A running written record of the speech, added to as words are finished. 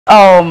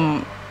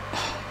Um,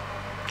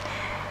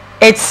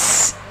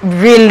 it's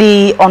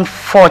really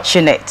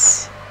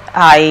unfortunate.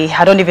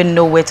 I don't even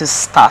know where to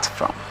start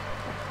from.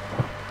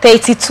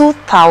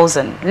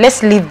 32,000.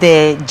 Let's leave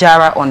the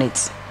Jara on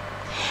it.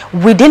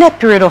 Within a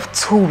period of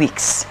 2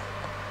 weeks,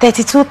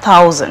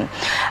 32,000.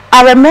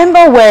 I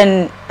remember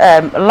when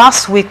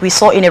last week we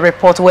saw in a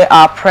report where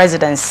our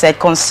president said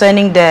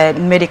concerning the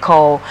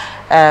medical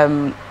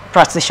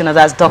practitioners,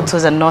 as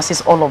doctors and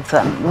nurses, all of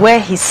them, where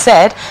he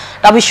said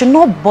that we should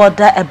not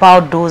bother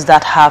about those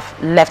that have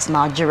left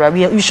Nigeria.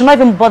 We should not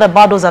even bother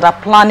about those that are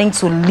planning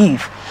to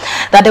leave.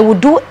 That they will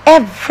do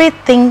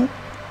everything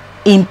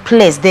in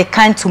place they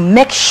can to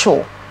make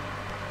sure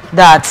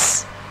that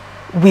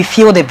we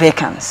fill the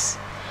vacancies.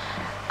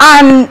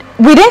 And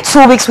within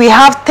 2 weeks, we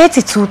have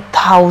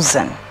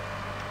 32,000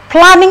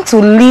 planning to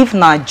leave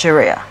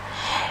Nigeria.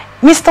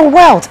 Mr.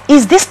 Welt,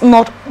 is this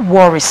not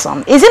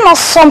worrisome? Is it not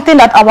something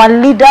that our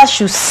leaders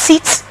should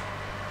sit,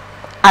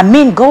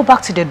 go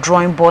back to the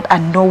drawing board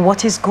and know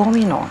what is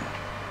going on?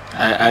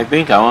 I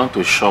think I want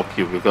to shock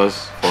you,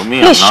 because for me,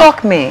 Please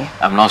shock me.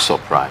 I'm not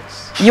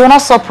surprised. You're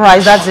not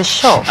surprised? That's a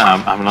shock.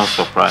 I'm not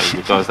surprised,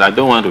 because I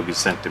don't want to be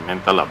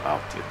sentimental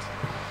about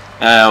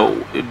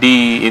it.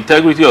 The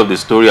integrity of the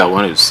story I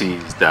want to see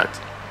is that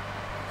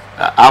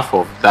half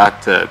of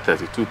that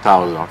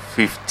 32,000,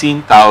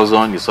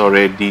 15,000 is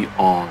already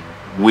on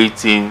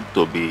waiting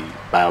to be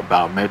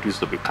biometrics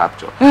to be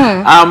captured.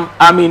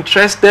 I'm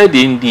interested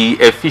in the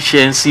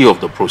efficiency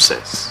of the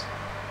process,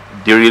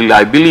 the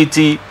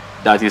reliability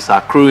that is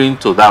accruing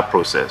to that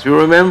process. You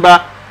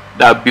remember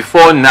that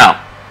before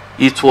now,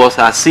 it was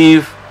as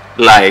if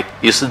like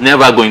it's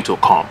never going to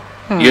come.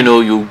 You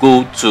know, you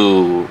go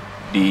to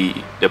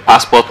the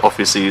passport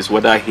offices,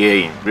 whether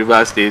here in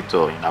Rivers State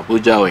or in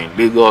Abuja or in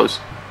Lagos,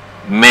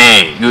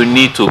 man, you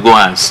need to go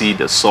and see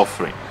the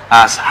suffering.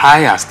 As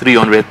high as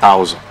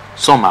 300,000.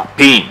 Some are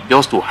paying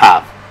just to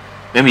have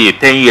maybe a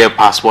 10-year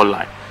passport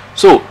line.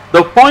 So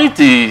the point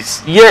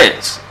is,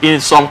 yes, in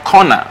some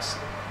corners,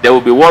 there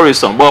will be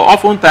worrisome, but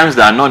oftentimes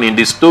they are not. In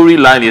the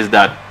storyline is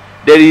that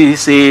there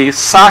is a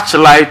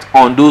searchlight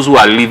on those who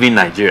are leaving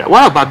Nigeria.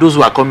 What about those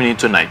who are coming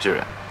into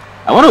Nigeria?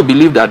 I want to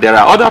believe that there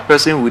are other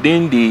persons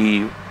within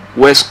the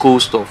west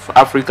coast of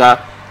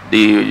Africa,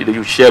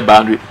 the share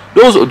boundary.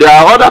 There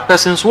are other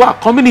persons who are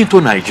coming into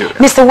Nigeria.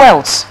 Mr.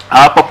 Wells,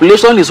 our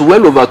population is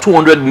well over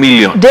 200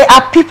 million. There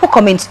are people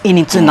coming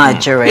into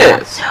Nigeria.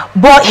 Yes.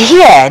 But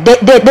here,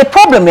 the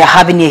problem we're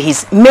having here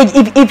is,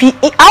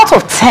 if out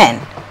of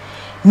 10,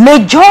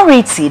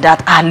 majority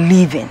that are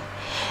leaving,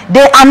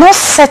 they are not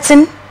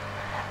certain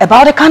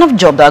about the kind of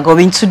job they're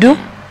going to do.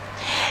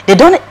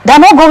 They're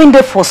not going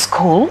there for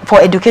school,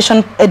 for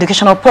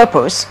educational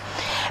purpose.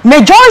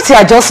 Majority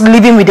are just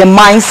living with the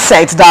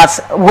mindset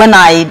that when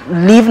I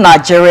leave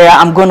Nigeria,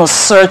 I'm going to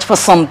search for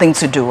something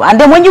to do. And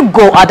then when you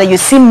go out there, you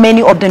see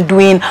many of them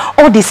doing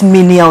all these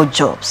menial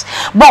jobs.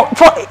 But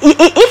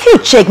if you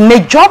check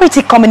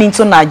majority coming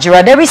into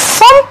Nigeria, there is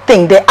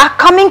something they are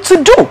coming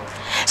to do.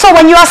 So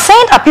when you are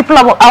saying that people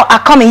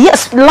are coming,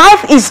 yes,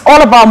 life is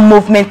all about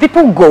movement.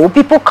 People go,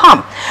 people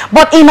come.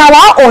 But in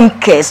our own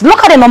case,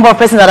 look at the number of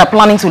persons that are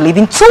planning to leave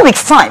in 2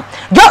 weeks' time.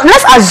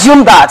 Let's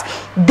assume that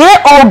they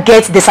all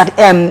get the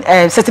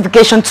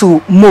certification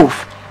to move.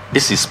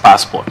 This is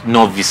passport,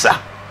 not visa.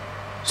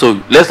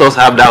 So let's also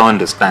have that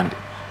understanding.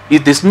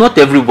 It is not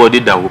everybody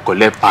that will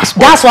collect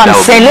passport. That's what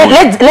I'm saying.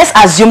 Let's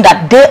assume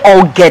that they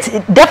all get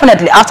it.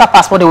 Definitely after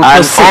passport they will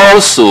proceed. And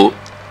also,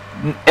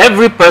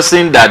 every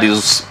person that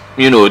is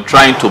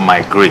trying to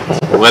migrate,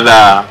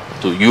 whether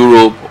to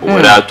Europe or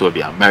whether to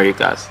the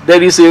Americas,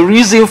 there is a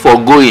reason for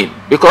going,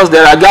 because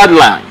there are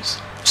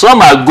guidelines. Some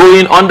are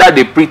going under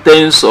the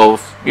pretense of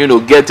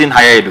getting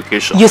higher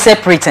education. You said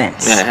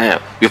pretense.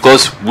 Yeah,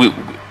 because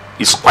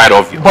it's quite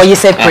obvious. But you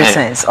said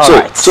pretense. All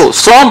right. So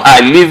some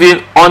are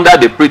living under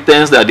the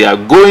pretense that they are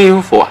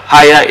going for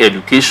higher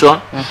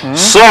education.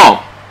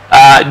 Some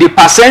the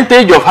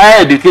percentage of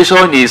higher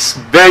education is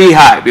very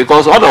high,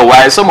 because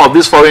otherwise some of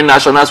these foreign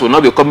nationals will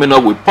not be coming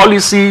up with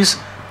policies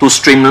to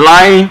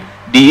streamline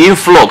the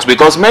influx,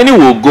 because many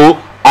will go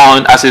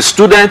on as a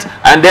student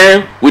and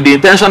then with the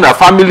intention that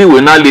family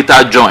will not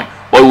later join.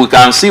 But we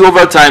can see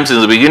over time, since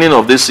the beginning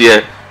of this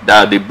year,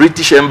 that the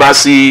British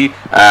embassy,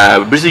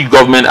 British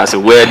government as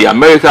well, the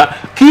America,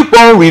 keep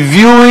on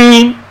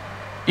reviewing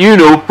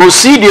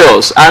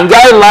procedures and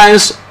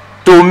guidelines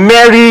to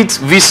merit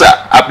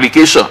visa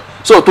application.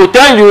 So to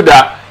tell you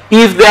that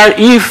if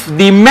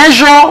the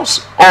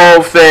measures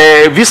of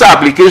visa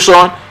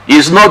application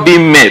is not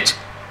being met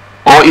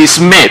or is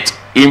met,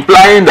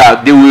 implying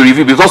that they will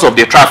review because of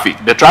the traffic.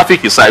 The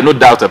traffic is no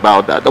doubt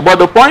about that. But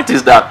the point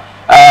is that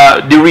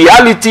the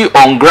reality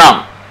on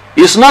ground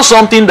is not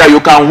something that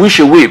you can wish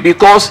away,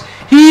 because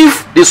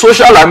if the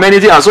social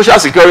amenity and social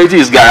security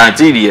is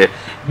guaranteed here,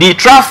 the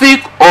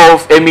traffic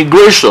of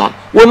immigration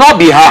will not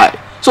be high.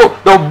 So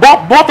the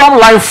bottom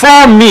line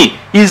for me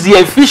is the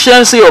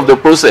efficiency of the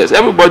process.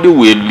 Everybody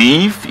will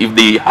leave if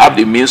they have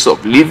the means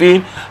of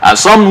living, and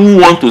some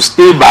who want to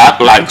stay back,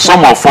 like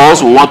some of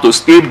us who want to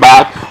stay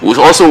back, we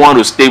also want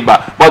to stay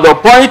back. But the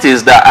point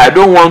is that I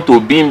don't want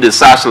to beam the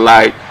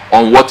searchlight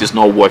on what is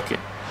not working.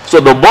 So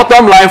the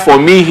bottom line for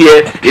me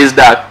here is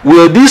that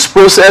will this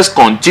process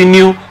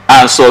continue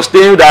and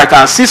sustain, that I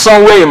can sit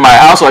somewhere in my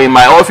house or in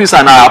my office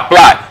and I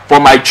apply for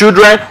my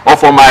children or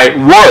for my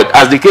work,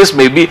 as the case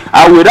may be,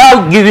 and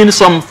without giving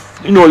some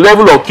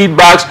level of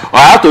kickbacks, or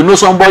I have to know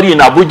somebody in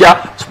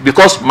Abuja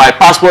because my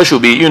passport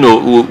should be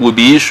will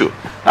be issued.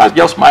 That's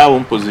just my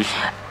own position.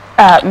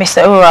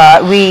 Mr.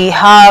 Ura, we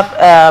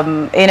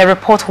have in a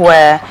report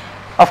where,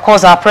 of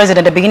course, our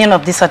president, at the beginning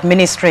of this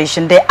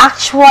administration, they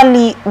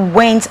actually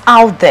went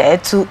out there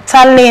to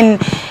telling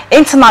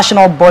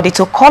international body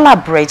to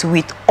collaborate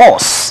with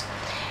us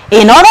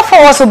in order for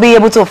us to be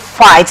able to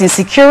fight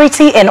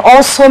insecurity and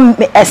also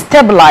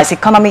stabilize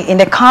economy in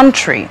the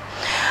country.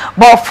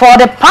 But for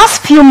the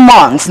past few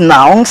months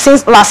now,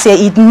 since last year,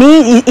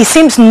 it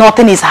seems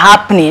nothing is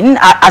happening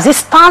as it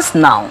stands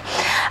now.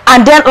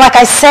 And then, like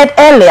I said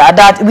earlier,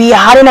 that we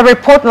had in a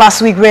report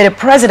last week where the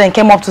president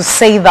came up to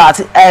say that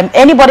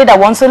anybody that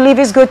wants to leave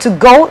is good to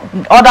go.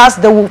 Others,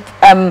 they will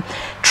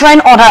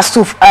train others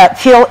to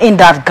fill in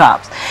that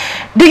gap.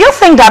 Do you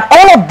think that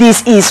all of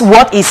this is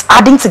what is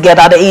adding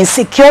together, the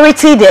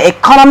insecurity, the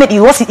economy,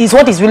 is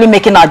what is really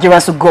making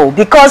Nigerians to go?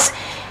 Because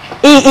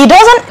it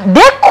doesn't,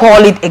 they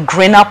call it a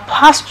greener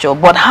pasture,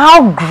 but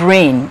how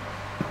green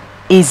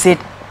is it,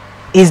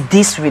 is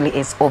this really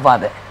is over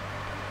there?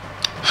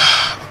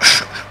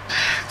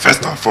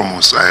 First and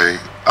foremost, I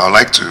would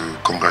like to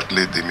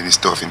congratulate the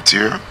Minister of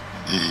Interior.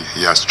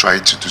 He has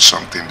tried to do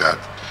something that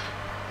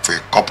for a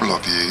couple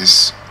of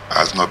years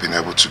has not been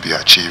able to be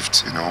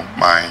achieved.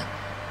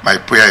 My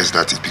prayer is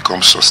that it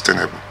becomes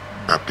sustainable,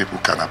 that people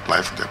can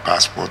apply for their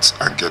passports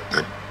and get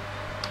them.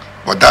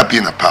 But that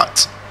being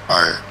apart,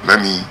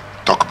 let me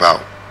talk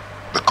about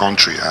the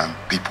country and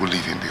people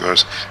living,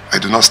 because I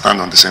do not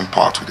stand on the same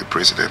part with the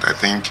president. I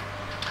think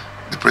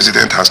the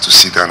president has to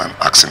sit down and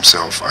ask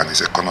himself and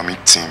his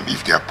economic team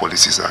if their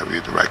policies are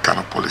really the right kind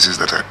of policies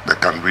that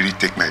can really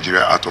take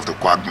Nigeria out of the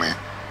quagmire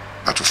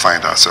that we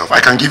find ourselves. I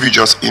can give you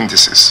just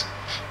indices.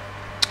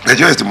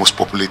 Nigeria is the most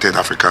populated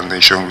African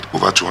nation with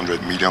over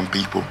 200 million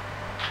people.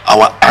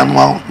 Our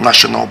annual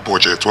national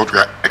budget, what we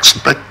are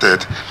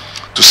expected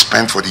to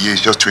spend for the year,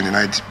 is just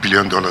 $29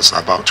 billion,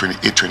 about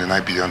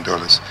 $29 billion,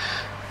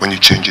 when you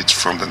change it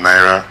from the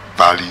Naira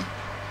value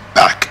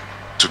back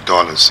to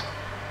dollars.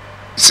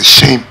 It's a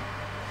shame,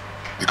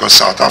 because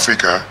South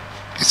Africa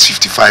is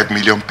 55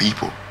 million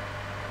people,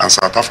 and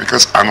South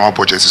Africa's annual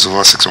budget is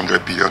over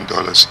 $600 billion.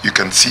 You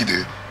can see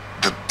the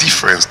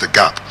difference, the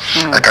gap.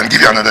 I can give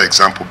you another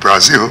example.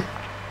 Brazil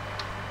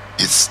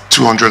is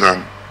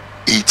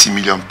 280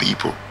 million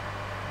people,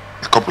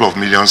 a couple of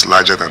millions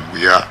larger than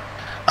we are.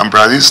 And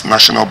Brazil's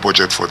national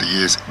budget for the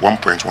year is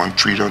 $1.1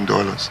 trillion.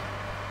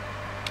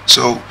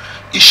 So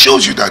it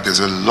shows you that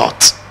there's a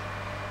lot.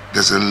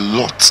 There's a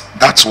lot.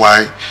 That's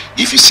why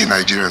if you see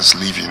Nigerians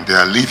leaving, they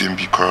are leaving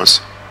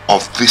because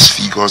of these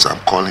figures I'm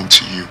calling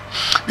to you.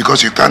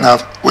 Because you can't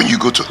have, when you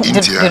go to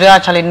India... Do they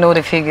actually know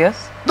the figures?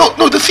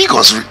 No, the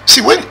figures.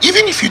 See,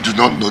 even if you do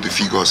not know the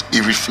figures,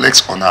 it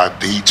reflects on our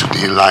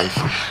day-to-day life,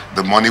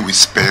 the money we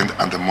spend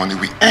and the money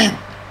we earn.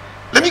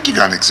 Let me give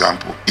you an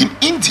example. In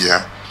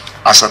India,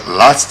 as at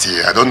last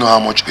year, I don't know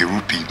how much a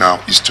rupee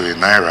now is to a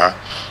naira.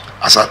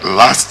 As at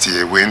last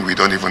year, when we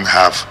don't even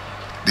have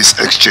this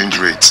exchange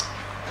rate,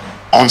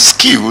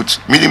 unskilled,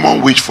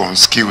 minimum wage for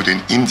unskilled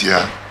in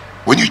India,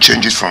 when you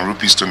change it from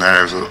rupees to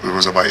naira, it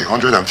was about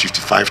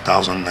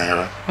 155,000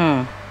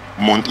 naira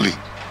monthly.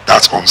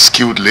 That's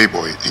unskilled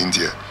labor in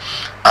India.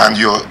 And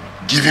you're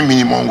giving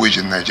minimum wage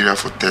in Nigeria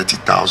for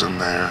 30,000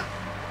 naira.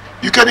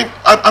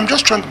 I'm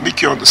just trying to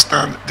make you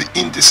understand the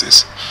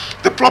indices.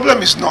 The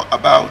problem is not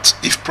about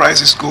if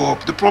prices go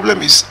up. The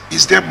problem is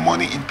there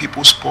money in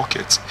people's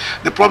pockets?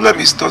 The problem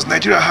is, does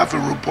Nigeria have a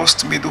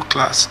robust middle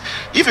class?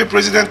 If a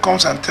president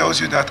comes and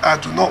tells you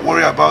that, do not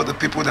worry about the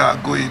people that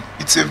are going,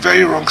 it's a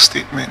very wrong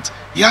statement.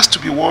 He has to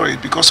be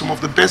worried, because some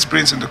of the best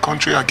brains in the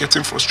country are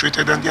getting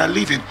frustrated and they are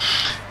leaving.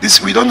 This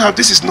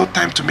is no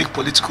time to make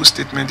political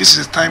statements. This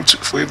is a time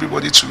for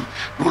everybody to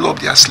roll up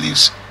their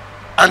sleeves.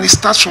 And it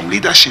starts from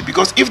leadership,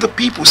 because if the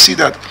people see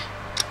that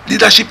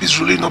leadership is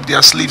rolling up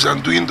their sleeves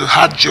and doing the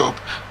hard job,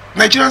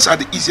 Nigerians are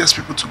the easiest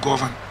people to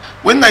govern.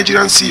 When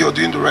Nigerians see you're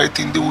doing the right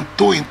thing, they will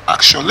go in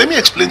action. Let me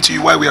explain to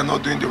you why we are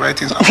not doing the right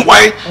things and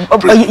why.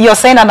 You're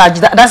saying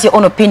that's your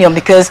own opinion,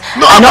 because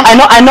no,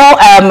 I know.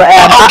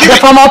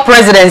 The former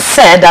president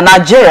said that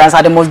Nigerians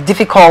are the most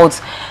difficult.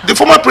 The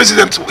former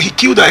president, he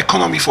killed our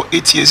economy for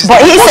 8 years.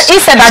 But he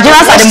said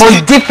Nigerians are the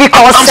most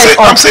difficult set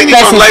of I'm saying it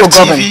on live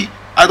to TV.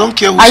 I don't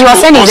care who. And you are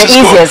saying it's the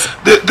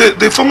easiest.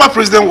 The former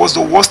president was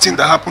the worst thing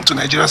that happened to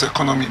Nigeria's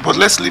economy. But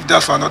let's leave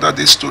that for another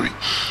day's story.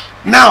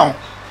 Now,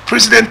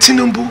 President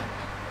Tinubu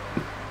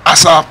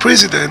as our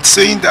president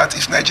saying that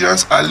if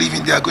Nigerians are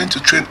leaving, they are going to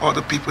train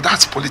other people,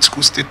 that's a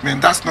political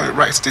statement. That's not a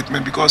right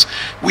statement, because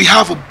we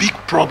have a big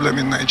problem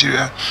in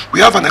Nigeria. We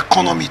have an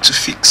economy to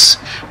fix.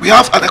 We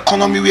have an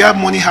economy where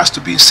money has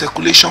to be in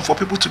circulation for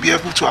people to be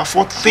able to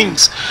afford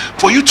things.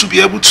 For you to be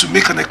able to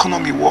make an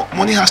economy work,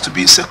 money has to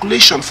be in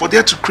circulation for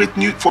people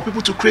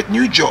to create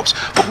new jobs,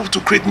 for people to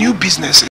create new businesses.